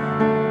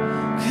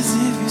 'Cause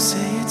if you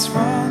say it's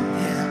wrong,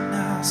 then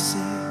I'll say.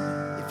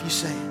 If you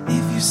say,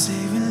 If you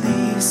say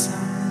release,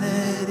 I'm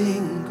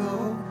letting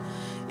go.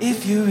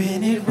 If you're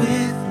in it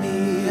with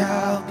me,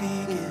 I'll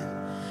begin.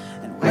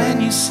 And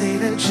when you say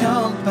to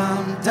jump,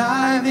 I'm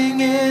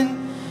diving in.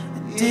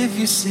 And if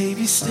you say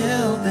be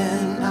still,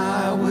 then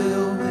I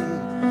will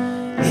win.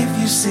 If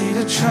you say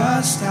to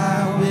trust,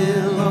 I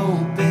will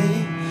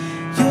obey.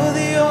 You're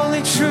the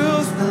only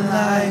truth, the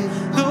light,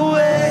 the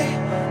way.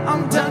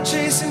 I'm done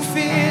chasing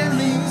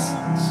feelings.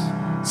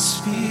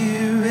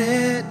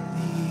 Spirit,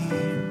 lead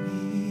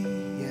me.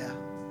 yeah.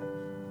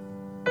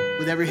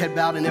 With every head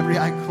bowed and every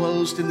eye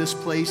closed in this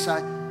place,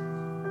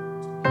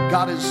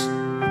 God is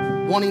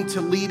wanting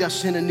to lead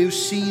us in a new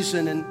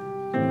season. And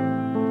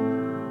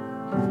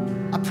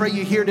I pray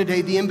you hear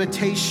today the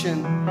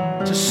invitation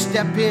to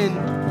step in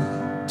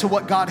to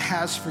what God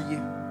has for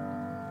you,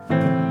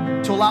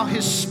 to allow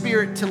his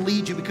spirit to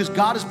lead you, because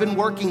God has been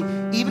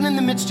working even in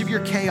the midst of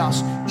your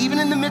chaos, even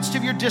in the midst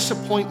of your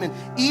disappointment,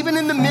 even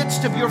in the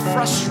midst of your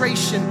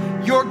frustration.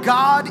 Your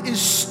God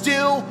is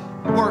still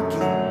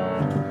working.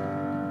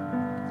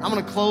 I'm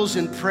going to close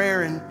in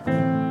prayer, and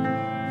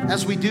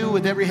as we do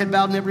with every head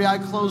bowed and every eye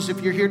closed,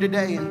 if you're here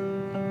today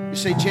and you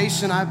say,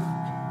 Jason, I've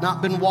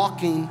not been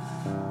walking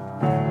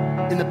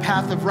in the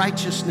path of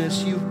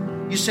righteousness.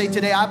 You say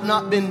today, I've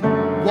not been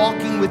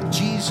walking with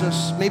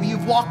Jesus. Maybe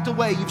you've walked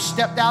away. You've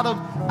stepped out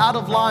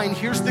of line.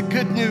 Here's the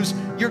good news.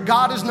 Your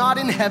God is not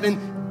in heaven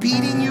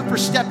beating you for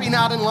stepping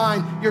out in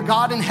line. Your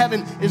God in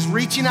heaven is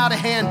reaching out a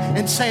hand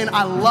and saying,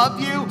 I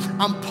love you.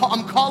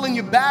 I'm calling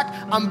you back.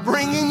 I'm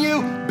bringing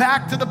you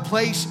back to the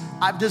place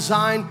I've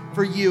designed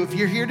for you. If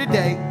you're here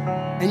today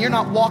and you're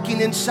not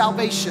walking in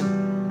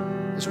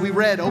salvation, as we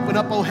read, open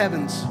up, O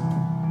heavens,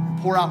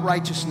 and pour out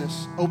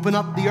righteousness. Open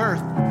up the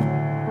earth,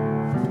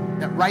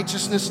 that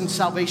righteousness and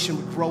salvation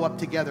would grow up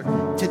together.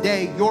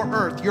 Today, your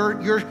earth,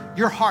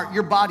 your heart,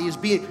 your body is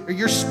being, or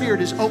your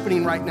spirit is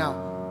opening right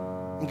now.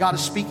 And God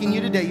is speaking to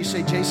you today. You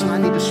say, Jason, I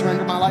need to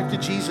surrender my life to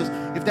Jesus.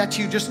 If that's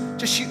you, just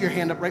shoot your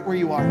hand up right where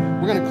you are.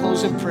 We're going to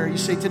close in prayer. You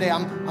say, today,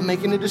 I'm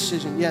making a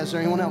decision. Yeah, is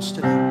there anyone else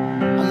today?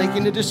 I'm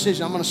making a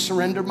decision. I'm going to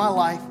surrender my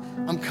life.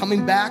 I'm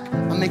coming back.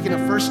 I'm making a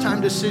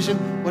first-time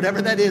decision.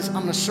 Whatever that is,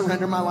 I'm going to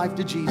surrender my life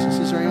to Jesus.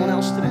 Is there anyone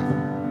else today?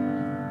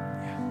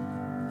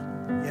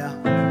 Yeah.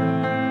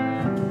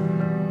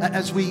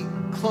 As we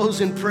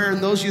close in prayer,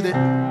 and those of you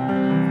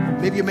that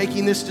maybe you're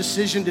making this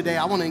decision today,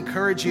 I want to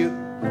encourage you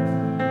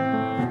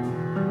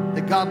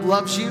that God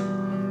loves you,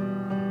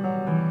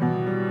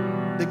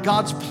 that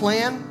God's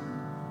plan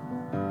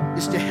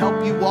is to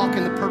help you walk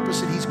in the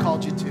purpose that he's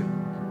called you to.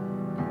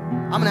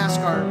 I'm going to ask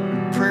our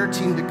prayer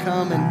team to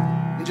come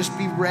and just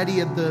be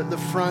ready at the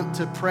front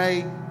to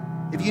pray.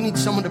 If you need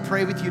someone to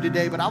pray with you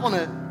today, but I want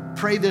to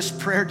pray this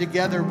prayer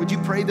together. Would you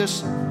pray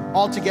this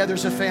all together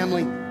as a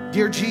family?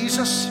 Dear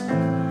Jesus,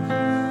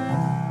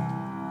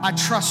 I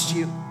trust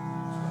you.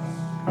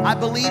 I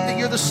believe that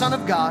you're the Son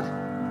of God.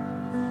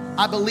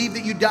 I believe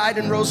that you died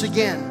and rose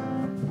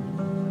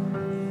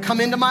again.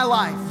 Come into my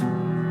life.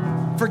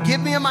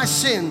 Forgive me of my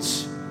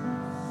sins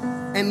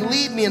and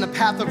lead me in a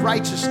path of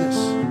righteousness.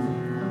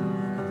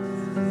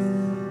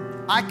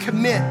 I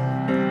commit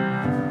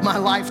my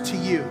life to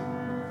you.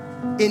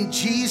 In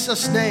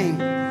Jesus'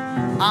 name,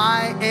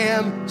 I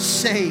am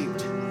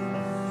saved.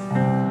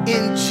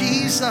 In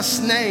Jesus'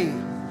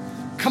 name.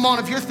 Come on,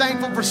 if you're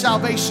thankful for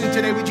salvation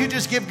today, would you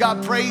just give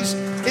God praise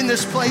in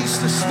this place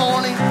this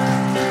morning?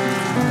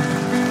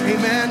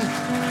 Amen.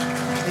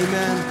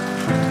 Amen.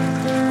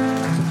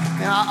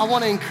 Now, I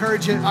want to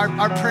encourage you.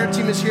 Our prayer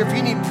team is here. If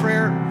you need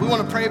prayer, we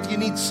want to pray. If you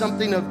need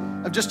something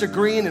of just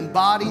agreeing in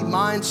body,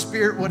 mind,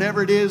 spirit,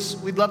 whatever it is,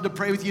 we'd love to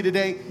pray with you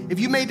today. If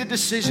you made a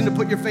decision to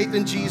put your faith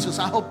in Jesus,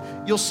 I hope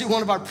you'll see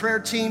one of our prayer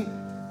team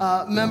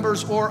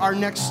members or our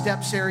Next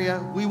Steps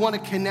area. We want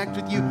to connect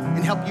with you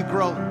and help you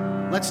grow.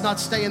 Let's not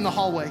stay in the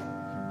hallway.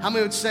 How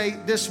many would say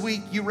this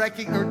week you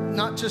recognize, or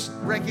not just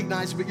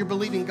recognize, but you're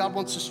believing God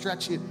wants to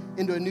stretch you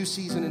into a new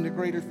season, into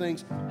greater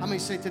things? How many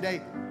say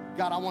today,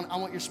 God, I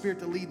want your Spirit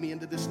to lead me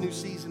into this new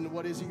season.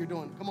 What is it you're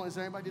doing? Come on, is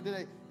there anybody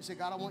today? You say,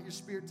 God, I want your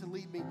Spirit to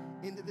lead me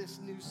into this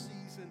new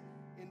season,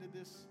 into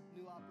this